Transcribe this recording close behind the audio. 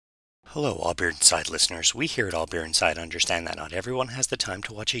Hello, All Beer Inside listeners. We here at All Beer Inside understand that not everyone has the time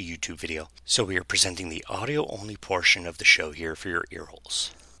to watch a YouTube video, so we are presenting the audio-only portion of the show here for your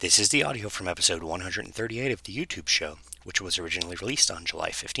earholes. This is the audio from episode 138 of the YouTube show, which was originally released on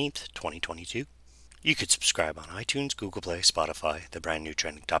July 15th, 2022. You could subscribe on iTunes, Google Play, Spotify, the brand new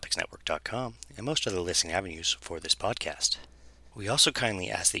TrendingTopicsNetwork.com, and most other listening avenues for this podcast. We also kindly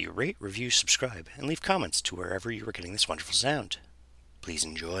ask that you rate, review, subscribe, and leave comments to wherever you are getting this wonderful sound. Please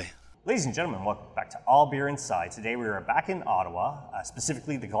enjoy. Ladies and gentlemen, welcome back to All Beer Inside. Today we are back in Ottawa,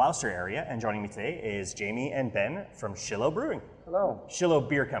 specifically the Gloucester area, and joining me today is Jamie and Ben from Shillow Brewing. Hello. Shillow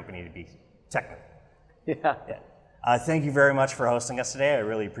Beer Company, to be technical. Yeah. Thank you very much for hosting us today. I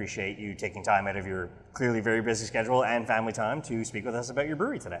really appreciate you taking time out of your clearly very busy schedule and family time to speak with us about your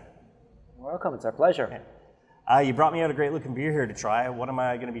brewery today. Welcome. It's our pleasure. You brought me out a great looking beer here to try. What am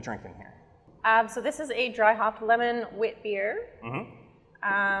I going to be drinking here? So this is a dry hop lemon wit beer.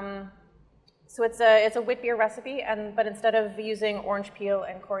 So it's a wit beer recipe, but instead of using orange peel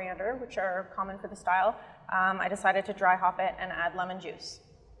and coriander, which are common for the style, I decided to dry hop it and add lemon juice.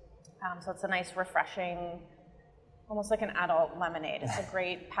 So it's a nice, refreshing, almost like an adult lemonade. It's a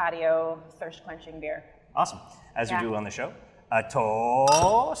great patio, thirst-quenching beer. Awesome. As we do on the show, a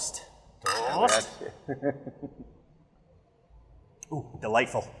toast. Toast. Ooh,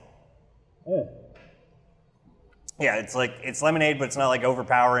 delightful. Yeah, it's lemonade, but it's not like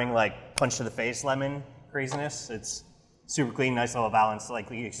overpowering, like punch to the face lemon craziness. It's super clean, nice little balance. Like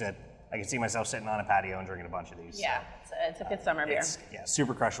you said, I can see myself sitting on a patio and drinking a bunch of these. Yeah, it's a good summer beer.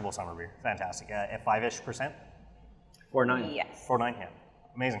 Super crushable summer beer. Fantastic. At 5-ish%? 4.9. Yes. 4.9, yeah.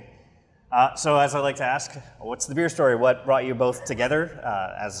 Amazing. So as I like to ask, what's the beer story? What brought you both together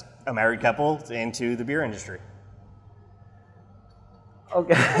as a married couple into the beer industry?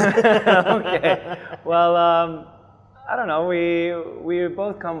 Okay. Okay. Well, I don't know. We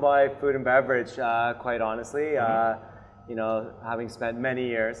both come by food and beverage, quite honestly. You know, having spent many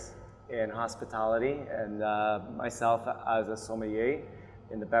years in hospitality and myself as a sommelier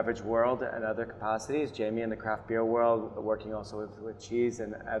in the beverage world and other capacities. Jamie in the craft beer world, working also with cheese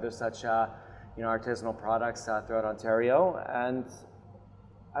and other such, artisanal products throughout Ontario. And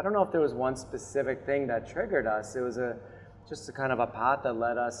I don't know if there was one specific thing that triggered us. It was just a kind of a path that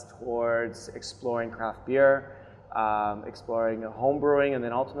led us towards exploring craft beer, exploring home brewing, and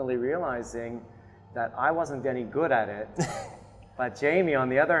then ultimately realizing that I wasn't any good at it. But Jamie, on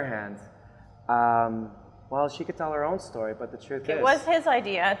the other hand, well, she could tell her own story, but the truth is... It was his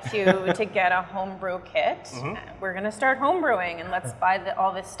idea to get a homebrew kit. We're going to start homebrewing, and let's buy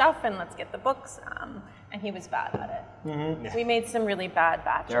all this stuff, and let's get the books. And he was bad at it. We made some really bad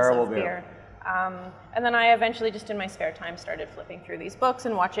batches Terrible of beer. And then I eventually, just in my spare time, started flipping through these books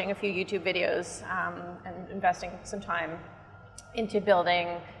and watching a few YouTube videos and investing some time into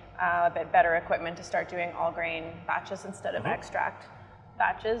building a bit better equipment to start doing all grain batches instead of extract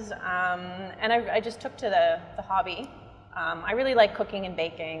batches. And I just took to the hobby. I really like cooking and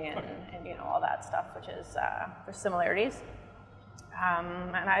baking and all that stuff, which is, there's similarities.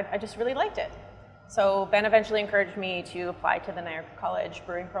 And I just really liked it. So Ben eventually encouraged me to apply to the Niagara College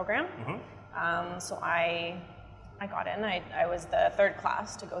brewing program. So I got in. I was the third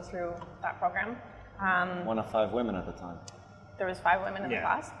class to go through that program. one of 5 women at the time. There was 5 women in the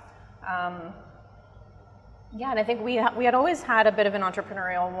class. And I think we had always had a bit of an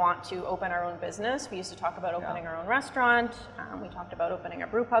entrepreneurial want to open our own business. We used to talk about opening our own restaurant. We talked about opening a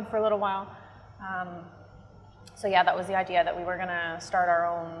brew pub for a little while. So that was the idea, that we were going to start our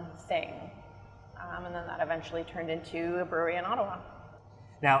own thing. And then that eventually turned into a brewery in Ottawa.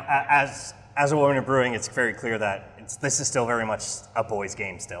 Now, as a woman in brewing, it's very clear that this is still very much a boys'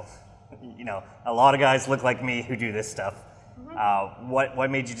 game still. You know, a lot of guys look like me who do this stuff.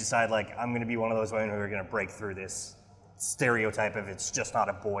 What made you decide, like, I'm going to be one of those women who are going to break through this stereotype of it's just not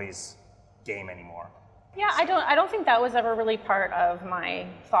a boys' game anymore? Yeah, I don't think that was ever really part of my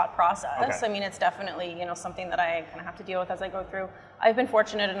thought process. Okay. I mean, it's definitely something that I kind of have to deal with as I go through. I've been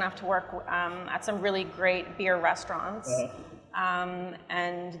fortunate enough to work at some really great beer restaurants,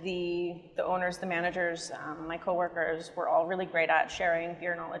 and the owners, the managers, my coworkers were all really great at sharing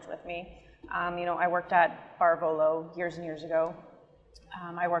beer knowledge with me. I worked at Bar Volo years and years ago.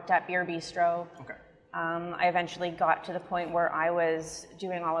 I worked at Beer Bistro. Okay. I eventually got to the point where I was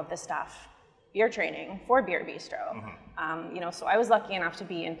doing all of the stuff, beer training for Beer Bistro. So I was lucky enough to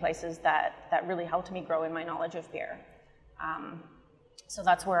be in places that really helped me grow in my knowledge of beer. So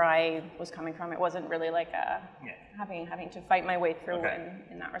that's where I was coming from. It wasn't really like having to fight my way through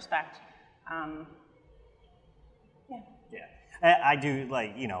in that respect. I do,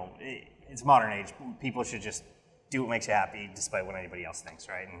 it's modern age. People should just do what makes you happy, despite what anybody else thinks,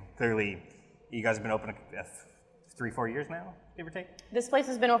 right? And clearly, you guys have been open 3-4 years now, give or take. This place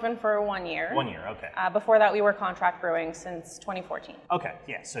has been open for 1 year. 1 year, okay. Before that, we were contract brewing since 2014. Okay,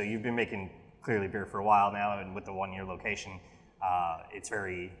 yeah. So you've been making clearly beer for a while now, and with the 1 year location, it's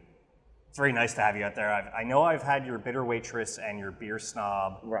very nice to have you out there. I know I've had your bitter waitress and your beer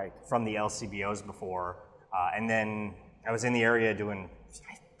snob Right. from the LCBOs before, and then I was in the area doing,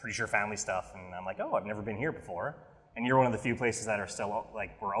 pretty sure, family stuff, and I'm like, oh, I've never been here before. And you're one of the few places that are still,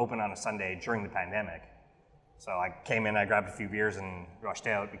 like, were open on a Sunday during the pandemic. So I came in, I grabbed a few beers and rushed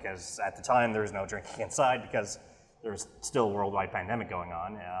out because at the time there was no drinking inside because there was still a worldwide pandemic going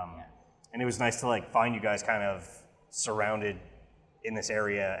on. And it was nice to like find you guys kind of surrounded in this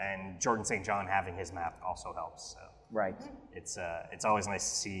area, and Jordan St. John having his map also helps. So Right. it's always nice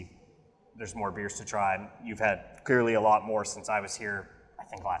to see there's more beers to try. You've had clearly a lot more since I was here, I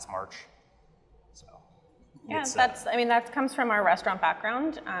think last March. So Yeah, it's, that comes from our restaurant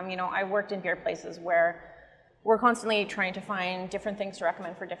background. I worked in beer places where we're constantly trying to find different things to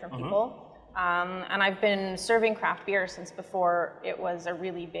recommend for different people. And I've been serving craft beer since before it was a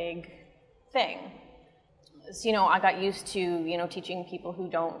really big thing. So, I got used to, teaching people who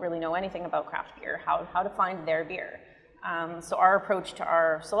don't really know anything about craft beer how to find their beer. So our approach to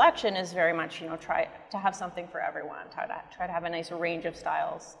our selection is very much, try to have something for everyone, try to have a nice range of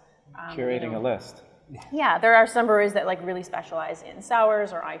styles. Curating a list. Yeah, there are some breweries that like really specialize in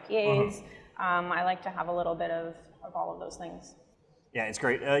sours or IPAs. I like to have a little bit of all of those things. Yeah, it's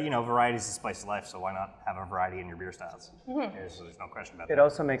great. Variety is the spice of life, so why not have a variety in your beer styles? There's no question about that. It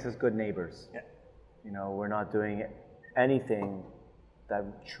also makes us good neighbors. Yeah. We're not doing anything that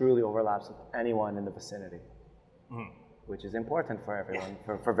truly overlaps with anyone in the vicinity, which is important for everyone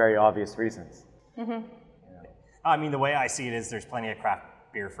for very obvious reasons. I mean, the way I see it is there's plenty of craft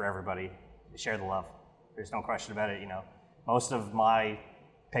beer for everybody. Share the love. There's no question about it. Most of my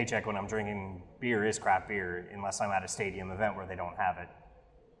paycheck when I'm drinking beer is craft beer, unless I'm at a stadium event where they don't have it.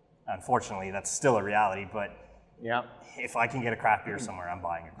 Unfortunately, that's still a reality, but Yeah. if I can get a craft beer somewhere, I'm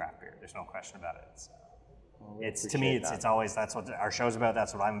buying a craft beer. There's no question about it. It's to me, it's always, that's what our show's about.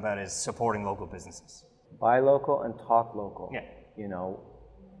 That's what I'm about, is supporting local businesses. Buy local and talk local. Yeah.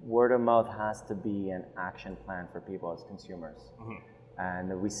 Word of mouth has to be an action plan for people as consumers.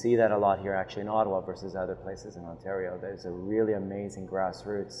 And we see that a lot here actually in Ottawa versus other places in Ontario. There's a really amazing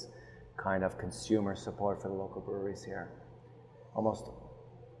grassroots kind of consumer support for the local breweries here. Almost,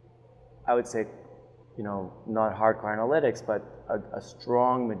 I would say, not hardcore analytics, but a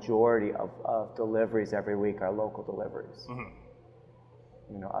strong majority of deliveries every week are local deliveries.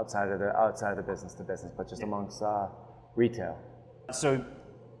 Outside of the business to business, but just amongst retail. So,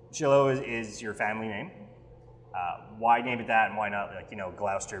 Shiloh is your family name. Why name it that, and why not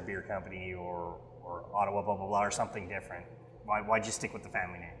Gloucester Beer Company or Ottawa blah blah blah or something different? Why'd you stick with the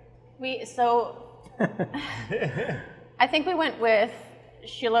family name? I think we went with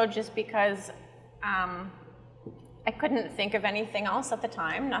Shiloh just because I couldn't think of anything else at the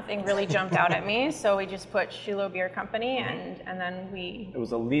time. Nothing really jumped out at me, so we just put Shiloh Beer Company, and then we. It was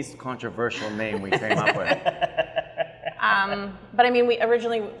the least controversial name we came up with. But I mean, we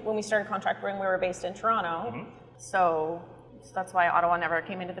originally, when we started contract brewing, we were based in Toronto, so that's why Ottawa never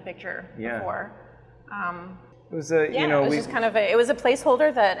came into the picture before. It was a, it was just kind of it was a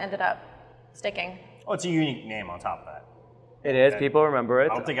placeholder that ended up sticking. Oh, it's a unique name on top of that. It is. People remember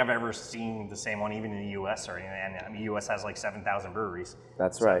it. I don't think I've ever seen the same one, even in the U.S. or anything. And I mean, the U.S. has like 7,000 breweries.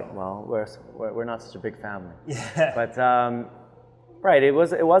 That's right. Well, we're not such a big family. Yeah. But right, it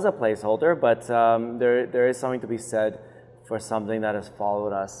was a placeholder, but there is something to be said for something that has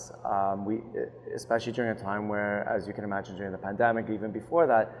followed us. We, especially during a time where, as you can imagine, during the pandemic, even before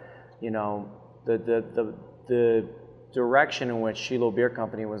that, the direction in which Shiloh Beer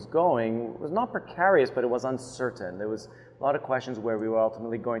Company was going was not precarious, but it was uncertain. There was a lot of questions where we were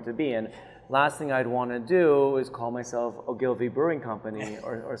ultimately going to be. And last thing I'd want to do is call myself Ogilvy Brewing Company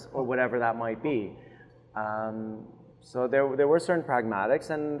or whatever that might be. So there were certain pragmatics,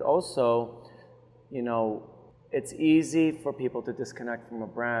 and also, it's easy for people to disconnect from a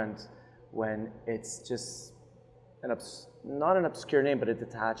brand when it's just not an obscure name, but a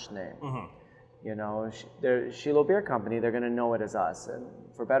detached name. Shiloh Beer Company, they're going to know it as us. And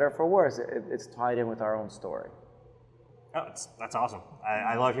for better or for worse, it's tied in with our own story. Oh, that's awesome.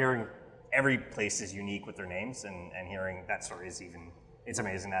 I love hearing every place is unique with their names, and hearing that story is it's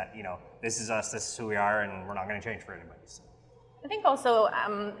amazing that, this is us, this is who we are, and we're not going to change for anybody. So. I think also,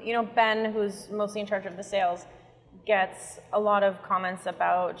 Ben, who's mostly in charge of the sales, gets a lot of comments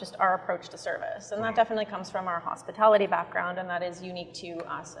about just our approach to service. And that definitely comes from our hospitality background, and that is unique to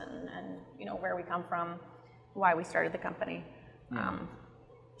us and where we come from. why we started the company.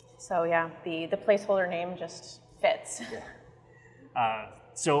 So yeah, the placeholder name just fits.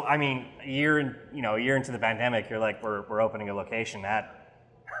 So I mean, a year into the pandemic, you're like, we're opening a location. That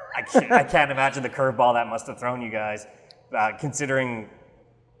I can't imagine the curveball that must have thrown you guys, considering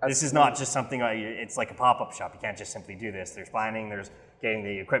this is not just something. It's like a pop-up shop. You can't just simply do this. There's planning. There's getting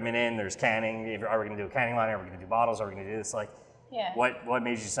the equipment in. There's canning. Are we going to do a canning line? Are we going to do bottles? Are we going to do this? Like, Yeah. What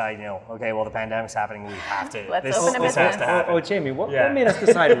made you decide? Okay, well, the pandemic's happening. We have to. Let's open a this has business. to happen. Jamie, what made us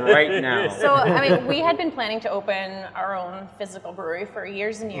decide right now? So, I mean, we had been planning to open our own physical brewery for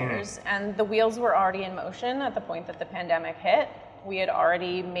years and years, and the wheels were already in motion at the point that the pandemic hit. We had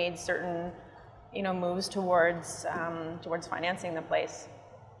already made certain, moves towards financing the place.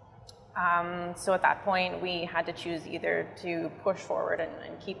 So at that point, we had to choose either to push forward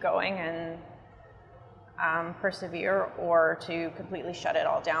and keep going and persevere, or to completely shut it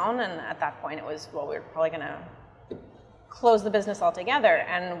all down. And at that point, it was, we were probably going to close the business altogether,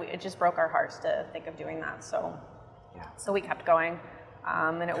 and it just broke our hearts to think of doing that. So we kept going,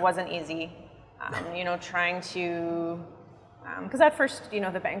 and it wasn't easy. Trying to, because at first,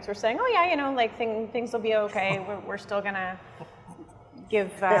 the banks were saying, things will be okay. We're still gonna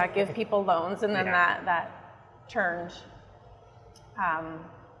give people loans, and then that turned.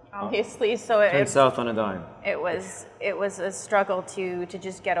 Obviously, so Turned south on a dime. It was a struggle to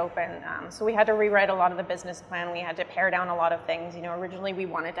just get open. So we had to rewrite a lot of the business plan. We had to pare down a lot of things. Originally we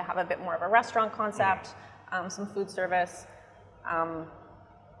wanted to have a bit more of a restaurant concept, some food service.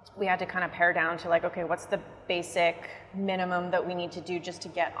 We had to kind of pare down to okay, what's the basic minimum that we need to do just to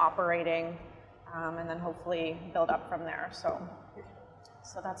get operating, and then hopefully build up from there. So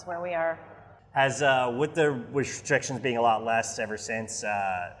that's where we are. Has with the restrictions being a lot less ever since,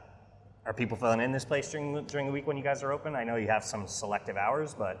 are people filling in this place during the week when you guys are open? I know you have some selective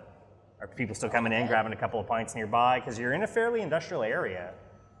hours, but are people still coming in, grabbing a couple of pints nearby? Because you're in a fairly industrial area.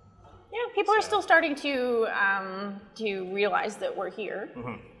 Yeah, people are still starting to realize that we're here.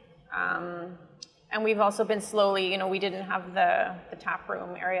 And we've also been slowly, we didn't have the tap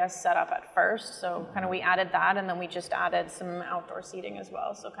room area set up at first, so kind of we added that, and then we just added some outdoor seating as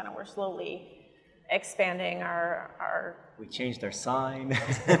well. So kind of we're slowly expanding our We changed our sign.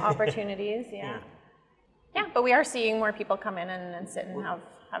 opportunities. Yeah, but we are seeing more people come in and sit and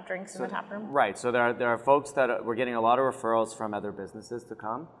have drinks in the tap room. Right. So there are folks that we're getting a lot of referrals from other businesses to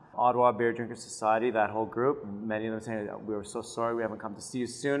come. Ottawa Beer Drinkers Society, that whole group, many of them saying, we were so sorry we haven't come to see you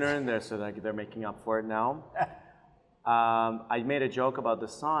sooner, and they're making up for it now. I made a joke about the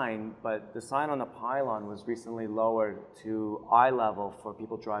sign, but the sign on the pylon was recently lowered to eye level for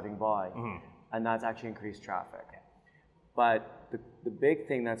people driving by, and that's actually increased traffic. But the big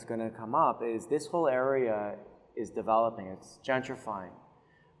thing that's going to come up is this whole area is developing, it's gentrifying.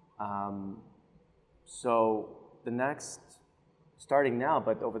 So starting now,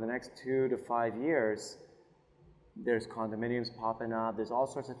 but over the next 2 to 5 years, there's condominiums popping up, there's all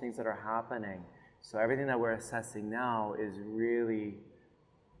sorts of things that are happening. So everything that we're assessing now is really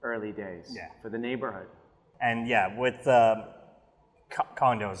early days for the neighborhood. And with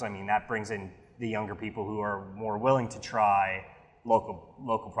condos, I mean, that brings in the younger people who are more willing to try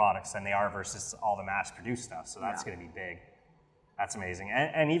local products than they are versus all the mass-produced stuff. So that's going to be big. That's amazing.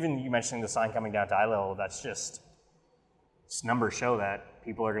 And even you mentioning the sign coming down to eye level, that's just numbers show that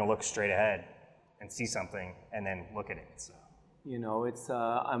people are going to look straight ahead and see something and then look at it. So. It's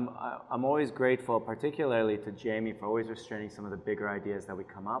I'm always grateful, particularly to Jamie, for always restraining some of the bigger ideas that we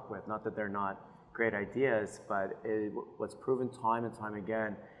come up with. Not that they're not great ideas, but what's proven time and time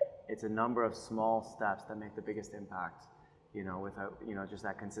again, it's a number of small steps that make the biggest impact. Without just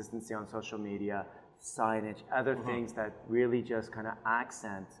that consistency on social media, signage, other things that really just kind of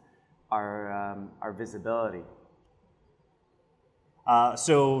accent our visibility.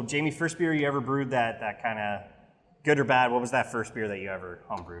 So Jamie, first beer you ever brewed that kind of good or bad? What was that first beer that you ever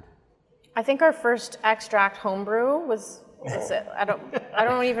homebrewed? I think our first extract homebrew was it? I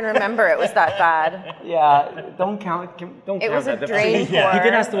don't even remember it was that bad. Yeah, don't count. Don't it count was that. A drain pour. You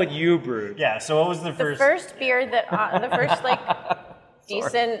can ask what you brewed. Yeah. So what was the first? The first beer that the first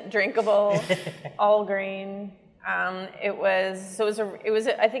decent drinkable all grain. It was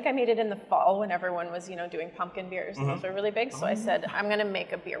I think I made it in the fall when everyone was doing pumpkin beers, and those were really big. So I said I'm going to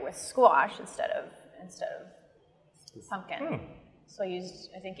make a beer with squash instead of pumpkin. So I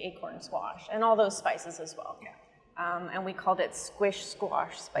used, I think, acorn squash and all those spices as well. Yeah. And we called it Squish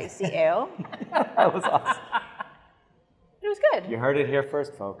Squash Spicy Ale. That was awesome. It was good. You heard it here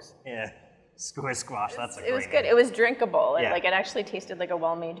first, folks. Yeah. Squish Squash. That's a great It was good. It was drinkable. Yeah. It actually tasted like a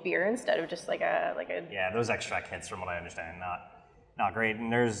well-made beer instead of just like a. Yeah, those extract hits, from what I understand, not great.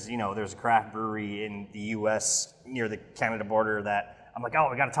 And there's a craft brewery in the U.S. near the Canada border that I'm like, oh,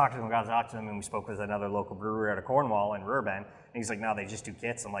 we got to talk to them. And we spoke with another local brewery out of Cornwall in Riverbend. And he's like, no, they just do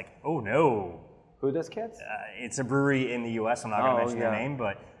kits. I'm like, oh no. Who does kits? It's a brewery in the U.S. I'm not going to mention the name,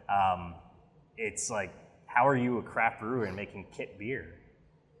 but it's like, how are you a craft brewer and making kit beer?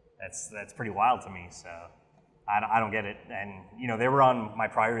 That's pretty wild to me. So I don't get it. And they were on my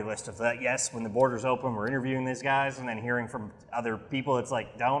priority list of that. Yes, when the borders open, we're interviewing these guys, and then hearing from other people, it's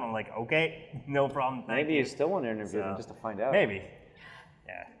like, don't. I'm like, okay, no problem. Maybe you still want to interview them just to find out. Maybe.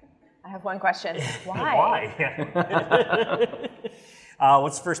 Yeah. I have one question. Why? Why?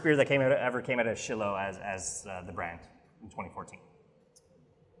 What's the first beer that ever came out of Shiloh as the brand in 2014?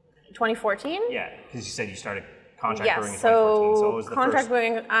 2014? Yeah, because you said you started contract brewing in 2014. So what was the contract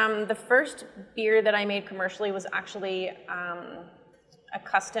first? brewing. The first beer that I made commercially was actually a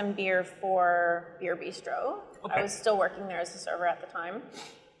custom beer for Beer Bistro. Okay. I was still working there as a server at the time.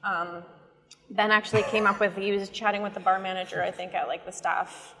 Then actually came up with, he was chatting with the bar manager, I think, at like the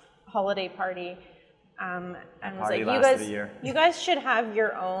staff holiday party. And was like, you guys should have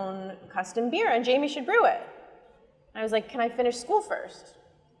your own custom beer and Jamie should brew it. And I was like, can I finish school first?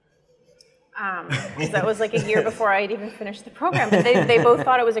 Because that was like a year before I had even finished the program. But they both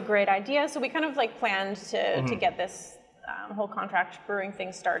thought it was a great idea. So we kind of like planned to get this whole contract brewing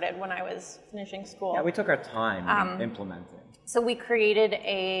thing started when I was finishing school. Yeah, we took our time implementing. So we created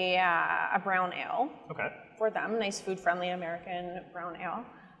a brown ale for them, nice food-friendly American brown ale.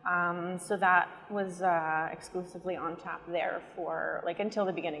 So that was exclusively on tap there for like until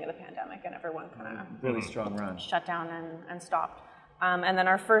the beginning of the pandemic, and everyone kind of really strong run shut down and stopped. And then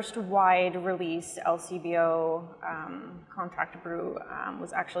our first wide release LCBO contract brew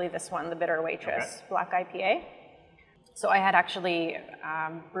was actually this one, the Bitter Waitress Black IPA. So I had actually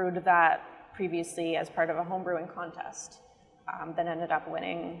brewed that previously as part of a home brewing contest that ended up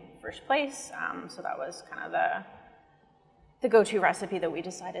winning first place. So that was kind of the go-to recipe that we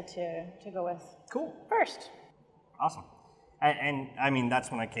decided to go with. Cool. First. Awesome. And I mean,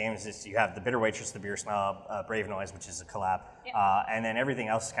 that's when it came, is just you have the Bitter Waitress, the Beer Snob, Brave Noise, which is a collab, and then everything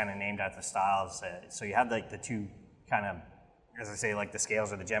else is kind of named after the styles. So you have like the two kind of, as I say, like the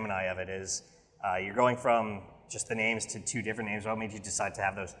scales or the Gemini of it is, you're going from just the names to two different names. What made you decide to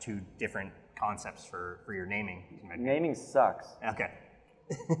have those two different concepts for your naming? Naming sucks. Okay.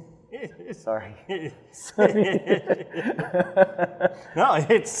 Sorry. No,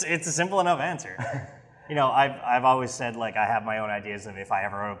 it's a simple enough answer. I've always said, like, I have my own ideas of if I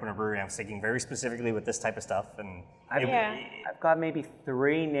ever open a brewery, I'm sticking very specifically with this type of stuff. And I've got maybe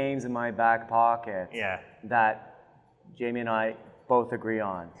 3 names in my back pocket that Jamie and I both agree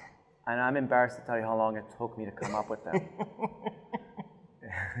on. And I'm embarrassed to tell you how long it took me to come up with them.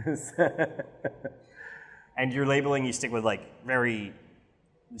 And your labeling, you stick with, like,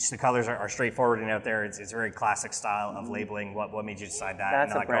 the colors are straightforward and out there. It's a very classic style of labeling. What made you decide that?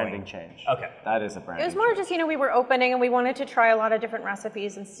 That's a branding change. Okay. That is a branding change. It was more just, we were opening and we wanted to try a lot of different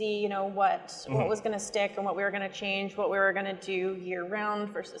recipes and see, what was going to stick and what we were going to change, what we were going to do year round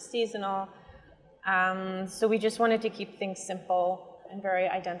versus seasonal. So we just wanted to keep things simple and very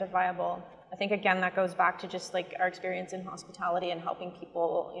identifiable. I think, again, that goes back to just like our experience in hospitality and helping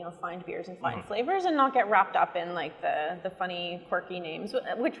people, find beers and find flavors and not get wrapped up in like the funny, quirky names,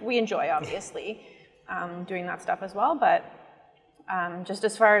 which we enjoy, obviously, doing that stuff as well. But just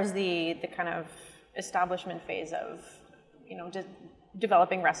as far as the kind of establishment phase of,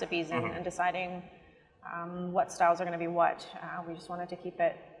 developing recipes and deciding what styles are going to be what, we just wanted to keep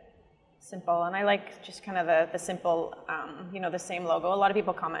it simple. And I like just kind of the simple, the same logo. A lot of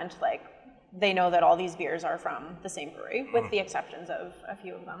people comment like, they know that all these beers are from the same brewery, with the exceptions of a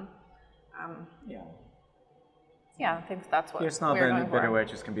few of them. Yeah, I think that's what Beer Snob and Bitter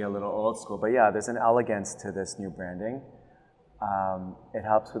Waitress can be a little old school, but yeah, there's an elegance to this new branding.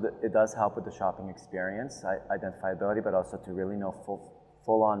 It does help with the shopping experience, identifiability, but also to really know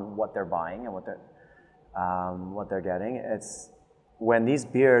full on what they're buying and what they're getting. It's when these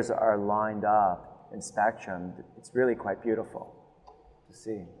beers are lined up in Spectrum, it's really quite beautiful to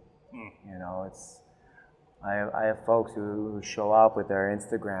see. I have folks who show up with their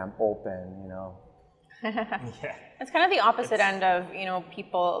Instagram open, It's kind of the opposite end of,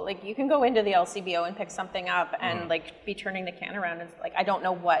 people, like you can go into the LCBO and pick something up and like be turning the can around and it's like, I don't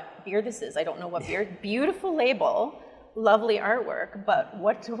know what beer this is. I don't know what beer, beautiful label, lovely artwork, but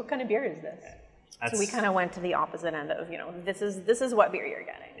what kind of beer is this? So we kind of went to the opposite end of, this is what beer you're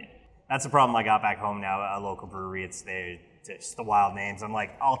getting. That's the problem I got back home now, a local brewery. It's just the wild names. I'm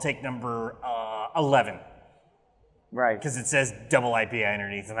like, I'll take number 11. Right. Because it says double IPA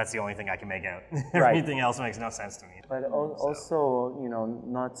underneath, and that's the only thing I can make out. Right. Everything else makes no sense to me. But also, you know,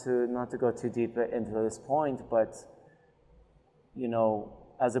 not to go too deep into this point, but you know,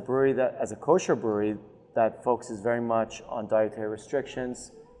 as a kosher brewery that focuses very much on dietary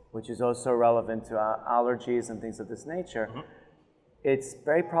restrictions, which is also relevant to allergies and things of this nature, it's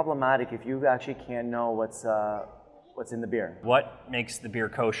very problematic if you actually can't know what's in the beer. What makes the beer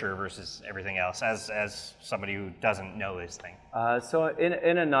kosher versus everything else, as somebody who doesn't know this thing? So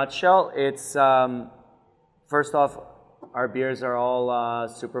in a nutshell, it's first off, our beers are all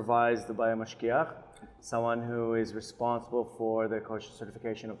supervised by a mashgiach, someone who is responsible for the kosher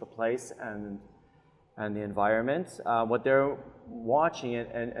certification of the place and the environment. What they're watching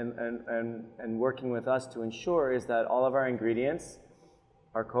and working with us to ensure is that all of our ingredients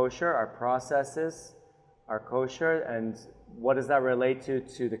are kosher, our processes are kosher, and what does that relate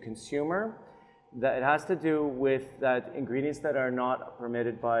to the consumer? That it has to do with that ingredients that are not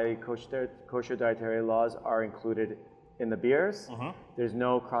permitted by kosher dietary laws are included in the beers. There's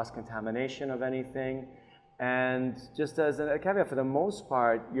no cross-contamination of anything. And just as a caveat, for the most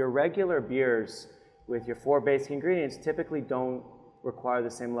part, your regular beers with your 4 basic ingredients typically don't require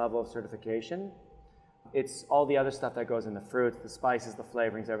the same level of certification. It's all the other stuff that goes in the fruits, the spices, the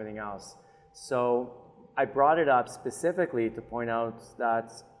flavorings, everything else. So I brought it up specifically to point out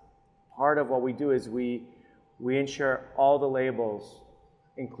that part of what we do is we ensure all the labels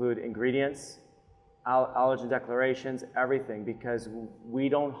include ingredients, allergen declarations, everything, because we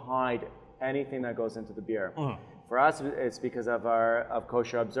don't hide anything that goes into the beer. For us, it's because of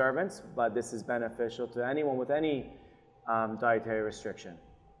kosher observance, but this is beneficial to anyone with any dietary restriction.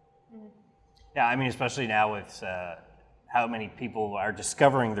 Yeah, I mean, especially now with how many people are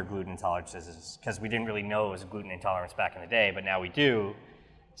discovering their gluten intolerances, because we didn't really know it was a gluten intolerance back in the day, but now we do.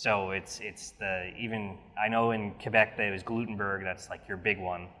 So it's even I know in Quebec there was Glutenberg, that's like your big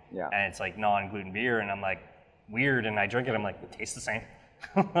one, and it's like non-gluten beer, and I'm like weird, and I drink it, I'm like it tastes the same,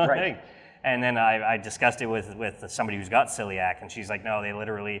 right? And then I discussed it with somebody who's got celiac, and she's like, no, they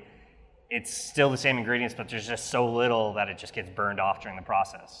literally, it's still the same ingredients, but there's just so little that it just gets burned off during the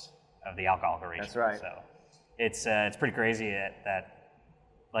process of the alcohol creation. That's right. So it's pretty crazy that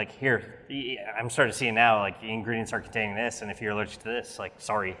like here, I'm starting to see it now, like the ingredients are containing this, and if you're allergic to this, like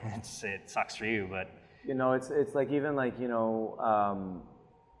sorry, it sucks for you, but. You know, it's like even like, you know,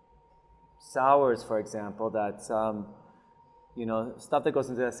 sours, for example, that, you know, stuff that goes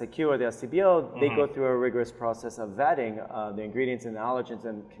into the SAQ or the SCBO, they go through a rigorous process of vetting the ingredients and allergens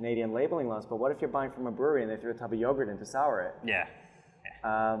and Canadian labeling laws. But what if you're buying from a brewery and they threw a tub of yogurt in to sour it? Yeah.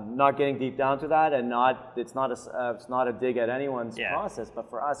 Not getting deep down to that, and it's not a dig at anyone's process. But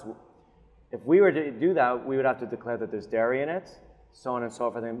for us, if we were to do that, we would have to declare that there's dairy in it, so on and so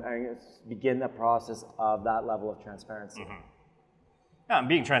forth, and begin the process of that level of transparency.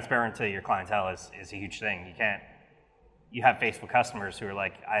 Being transparent to your clientele is a huge thing. You have faithful customers who are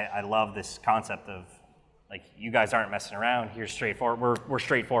like, I love this concept of, like, you guys aren't messing around. Here's straightforward. We're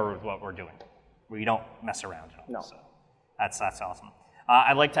straightforward with what we're doing. We don't mess around at all. No. So that's awesome.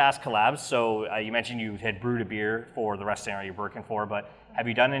 I'd like to ask collabs. So you mentioned you had brewed a beer for the restaurant you're working for, but have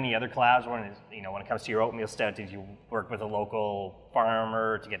you done any other collabs when it comes to your oatmeal stout? Did you work with a local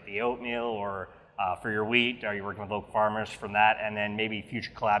farmer to get the oatmeal, or for your wheat, are you working with local farmers from that? And then maybe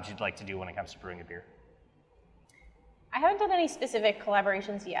future collabs you'd like to do when it comes to brewing a beer? I haven't done any specific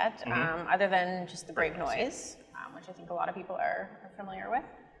collaborations yet, other than just the Brave Noise, which I think a lot of people are familiar with.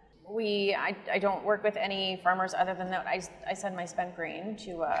 I don't work with any farmers other than that I send my spent grain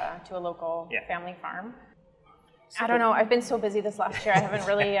to a local family farm. I don't know, I've been so busy this last year, I haven't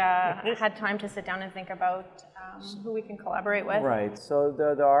really had time to sit down and think about who we can collaborate with. Right, so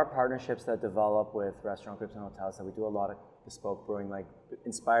there are partnerships that develop with restaurant groups and hotels, that we do a lot of bespoke brewing, like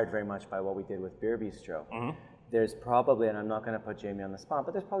inspired very much by what we did with Beer Bistro. There's probably, and I'm not going to put Jamie on the spot,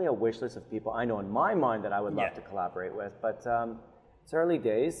 but there's probably a wish list of people I know in my mind that I would love to collaborate with. But it's early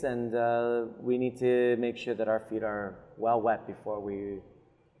days, and we need to make sure that our feet are well wet before we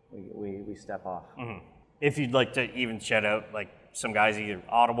step off. If you'd like to even shout out like some guys either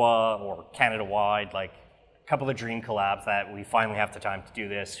Ottawa or Canada-wide, like a couple of dream collabs that we finally have the time to do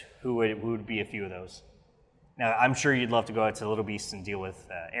this, who would be a few of those? Now, I'm sure you'd love to go out to Little Beast and deal with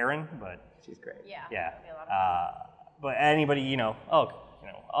Erin, but... She's great. Yeah. That'd be a lot of fun. But anybody,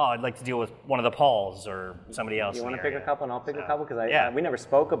 I'd like to deal with one of the Pauls or somebody else. You in want the to pick area. a couple, and I'll pick a couple, because we never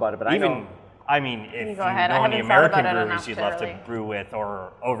spoke about it, but Even, I know. I mean, if you go ahead. know I any haven't thought American about it breweries enough you'd to love really- to brew with,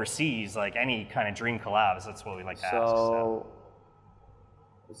 or overseas, like any kind of dream collabs, that's what we like to ask.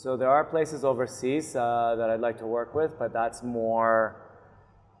 So there are places overseas that I'd like to work with, but that's more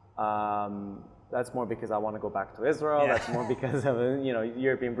that's more because I want to go back to Israel. Yeah. That's more because of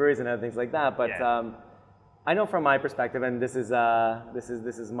European breweries and other things like that. But I know from my perspective, and this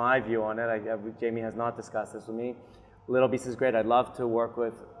is my view on it. Jamie has not discussed this with me. Little Beast is great. I'd love to work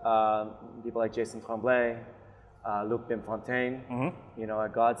with people like Jason Tremblay, Luc Bimfontaine,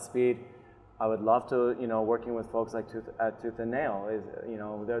 at Godspeed. I would love to, working with folks like Tooth and Nail.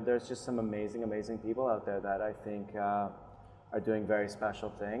 There's just some amazing people out there that I think are doing very special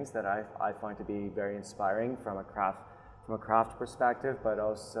things that I find to be very inspiring from a craft perspective, but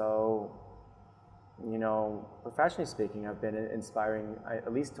also, professionally speaking, I've been inspiring,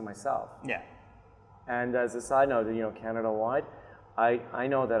 at least to myself. Yeah. And as a side note, Canada-wide, I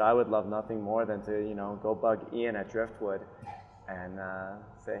know that I would love nothing more than to, go bug Ian at Driftwood and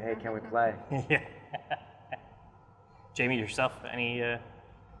say, hey, can we play? Yeah. Jamie, yourself, any kind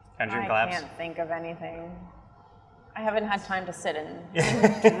of dream collabs? I can't think of anything. I haven't had time to sit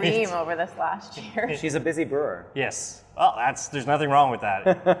and dream over this last year. She's a busy brewer. Yes. Well, there's nothing wrong with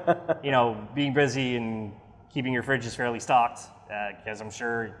that. Being busy and keeping your fridges fairly stocked, because I'm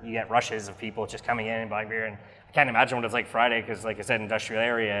sure you get rushes of people just coming in and buying beer. And I can't imagine what it's like Friday, because like I said, industrial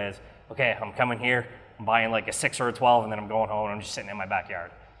area is, okay, I'm coming here, I'm buying like a 6 or a 12, and then I'm going home and I'm just sitting in my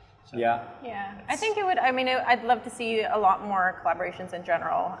backyard. So. Yeah. Yeah, I think it would. I'd love to see a lot more collaborations in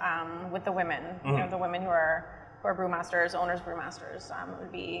general with the women. The women who are brewmasters, owners, brewmasters. It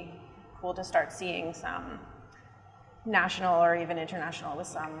would be cool to start seeing some national or even international with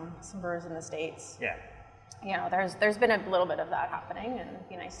some brewers in the States. Yeah. There's been a little bit of that happening, and it'd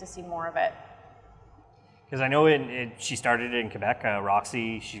be nice to see more of it. Because I know she started in Quebec,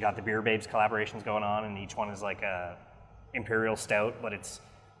 Roxy. She's got the Beer Babes collaborations going on, and each one is like a imperial stout, but it's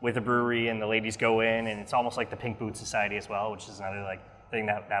with a brewery, and the ladies go in, and it's almost like the Pink Boot Society as well, which is another like thing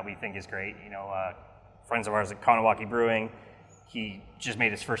that we think is great. Friends of ours at Kanawaki Brewing, he just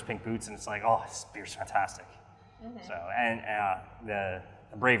made his first Pink Boots, and it's like, oh, this beer's fantastic. So, and the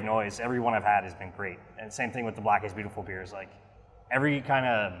Brave Noise, every one I've had has been great. And same thing with the Black is Beautiful beers. Like every kind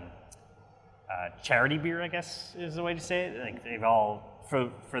of charity beer, I guess is the way to say it. Like they've all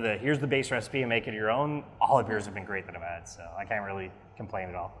for the here's the base recipe and make it your own. All the beers have been great that I've had, so I can't really complain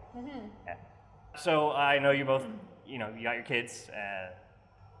at all. Yeah. So I know you both, you got your kids.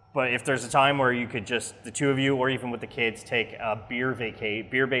 But if there's a time where you could just, the two of you, or even with the kids, take a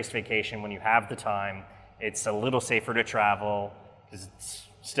beer-based vacation when you have the time, it's a little safer to travel, because it's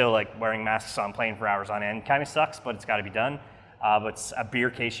still like wearing masks on plane for hours on end. Kind of sucks, but it's got to be done. But it's a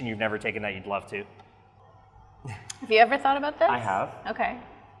beercation you've never taken that you'd love to. Have you ever thought about this? I have. Okay.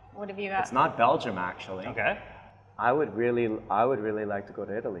 What have you got? It's not Belgium, actually. Okay. I would really like to go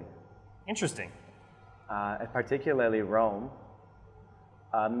to Italy. Interesting. Particularly Rome.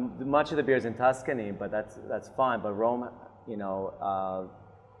 Much of the beer's in Tuscany, but that's fine. But Rome,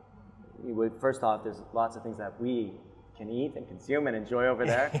 first off, there's lots of things that we can eat and consume and enjoy over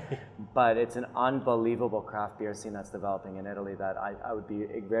there. But it's an unbelievable craft beer scene that's developing in Italy that I would be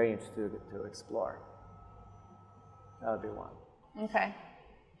very interested to explore. That would be one. Okay.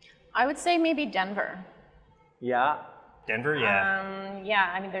 I would say maybe Denver. Yeah. Denver, yeah.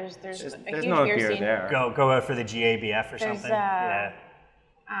 Yeah, there's a huge no beer beer scene. there. Go out for the GABF or something. Yeah.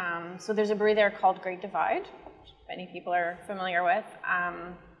 So there's a brewery there called Great Divide, which many people are familiar with.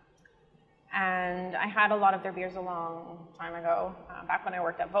 And I had a lot of their beers a long time ago, back when I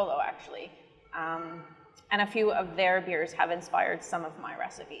worked at Volo, actually. And a few of their beers have inspired some of my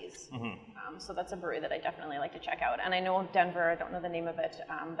recipes. So that's a brewery that I definitely like to check out. And I know Denver, I don't know the name of it,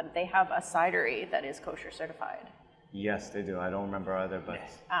 but they have a cidery that is kosher certified. Yes, they do. I don't remember either, but...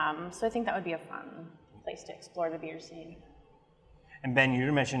 So I think that would be a fun place to explore the beer scene. And Ben,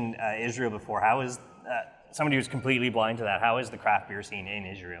 you mentioned Israel before. How is, somebody who's completely blind to that, how is the craft beer scene in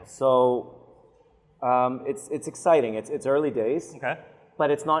Israel? So, it's exciting. It's early days. Okay. But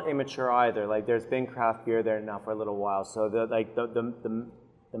it's not immature either. Like there's been craft beer there now for a little while. So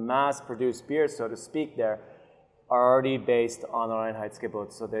the mass-produced beers, so to speak, there are already based on the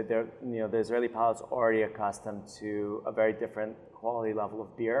Reinheitsgebot. So the Israeli palate's already accustomed to a very different quality level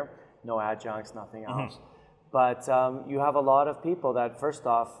of beer. No adjuncts, nothing else. But you have a lot of people that, first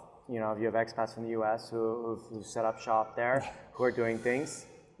off, you have expats from the U.S. who set up shop there, who are doing things.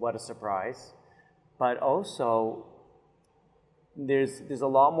 What a surprise! But also, there's a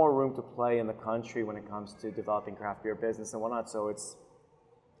lot more room to play in the country when it comes to developing craft beer business and whatnot. So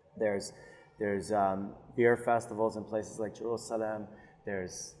there's beer festivals in places like Jerusalem.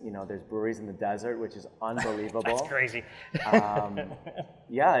 There's breweries in the desert, which is unbelievable. That's crazy.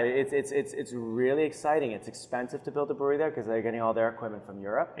 Yeah, it's really exciting. It's expensive to build a brewery there because they're getting all their equipment from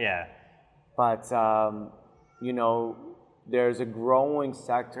Europe. Yeah. But there's a growing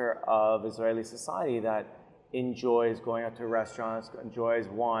sector of Israeli society that enjoys going out to restaurants, enjoys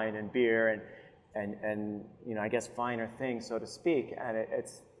wine and beer and you know, I guess finer things, so to speak. And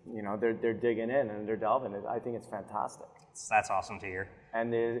it's, you know, they're digging in and they're delving. I think it's fantastic. That's awesome to hear.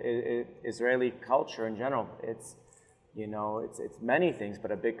 And the Israeli culture in general, it's, you know, it's many things,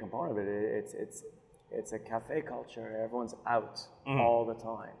 but a big component of it, it's a cafe culture. Everyone's out all the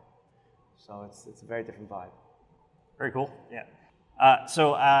time. So it's a very different vibe. Very cool. Yeah.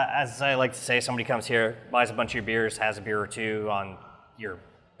 So as I like to say, somebody comes here, buys a bunch of your beers, has a beer or two on your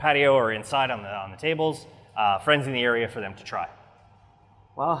patio or inside on the tables. Friends in the area for them to try.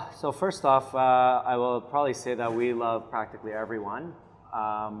 Well, so first off, I will probably say that we love practically everyone,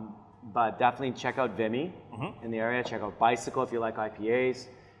 but definitely check out Vimy in the area. Check out Bicycle if you like IPAs.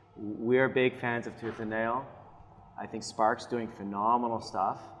 We're big fans of Tooth and Nail. I think Spark's doing phenomenal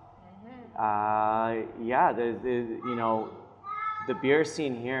stuff. Yeah, you know, the beer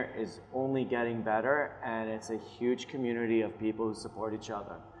scene here is only getting better, and it's a huge community of people who support each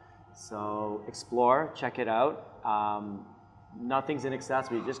other. So explore, check it out. Nothing's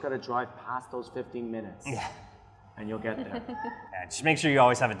inaccessible. You just got to drive past those 15 minutes, and you'll get there. Yeah, just make sure you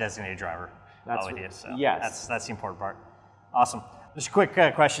always have a designated driver. That's all it is. So yes. That's the important part. Awesome. Just a quick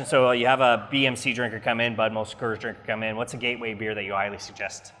question. So you have a BMC drinker come in, Bud Most Coors drinker come in. What's a gateway beer that you highly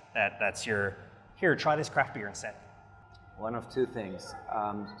suggest? That's your, here, try this craft beer instead. One of two things.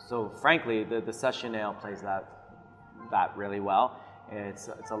 So frankly, the session ale plays that really well. It's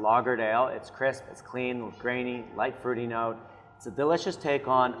a lagered ale. It's crisp. It's clean, grainy, light fruity note. It's a delicious take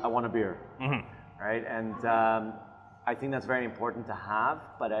on I want a beer, right? And I think that's very important to have.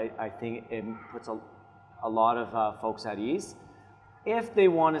 But I think it puts a lot of folks at ease. If they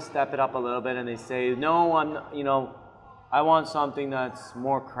want to step it up a little bit and they say, no, I want something that's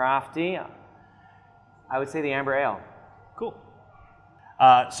more crafty, I would say the Amber Ale. Cool.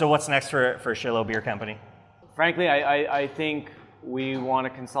 So what's next for Shiloh Beer Company? Frankly, I think we want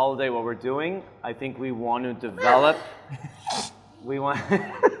to consolidate what we're doing. I think we want to develop. we want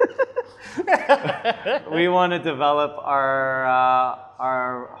to develop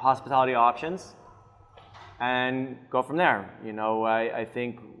our hospitality options and go from there. You know, I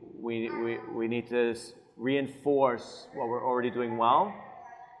think we need to reinforce what we're already doing well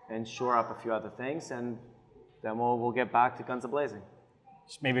and shore up a few other things, and then we'll get back to guns a-blazing.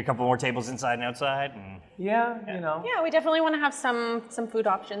 Just maybe a couple more tables inside and outside. And yeah, you know. Yeah, we definitely want to have some food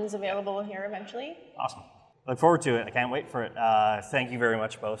options available here eventually. Awesome. Look forward to it. I can't wait for it. Thank you very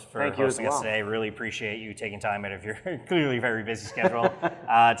much both for hosting us today. Really appreciate you taking time out of your clearly very busy schedule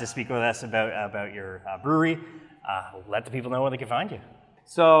to speak with us about your brewery. Let the people know where they can find you.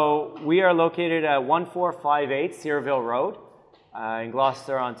 So we are located at 1458 Searville Road in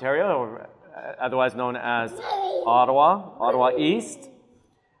Gloucester, Ontario, or otherwise known as Ottawa East.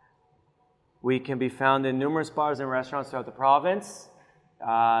 We can be found in numerous bars and restaurants throughout the province.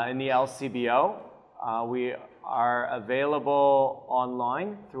 In the LCBO, we are available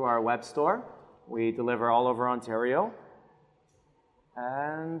online through our web store. We deliver all over Ontario.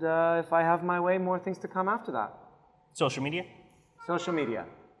 And if I have my way, more things to come after that. Social media? Social media.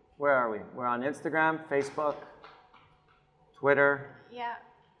 Where are we? We're on Instagram, Facebook, Twitter. Yeah.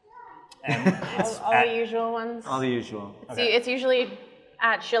 And all the usual ones. All the usual. It's usually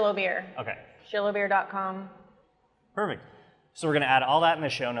at Shiloh Beer. Okay. ShilohBeer.com. Perfect. So we're going to add all that in the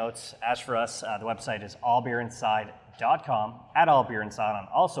show notes. As for us, the website is allbeerinside.com. At allbeerinside on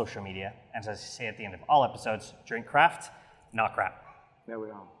all social media. And as I say at the end of all episodes, drink craft, not crap. There we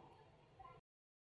are.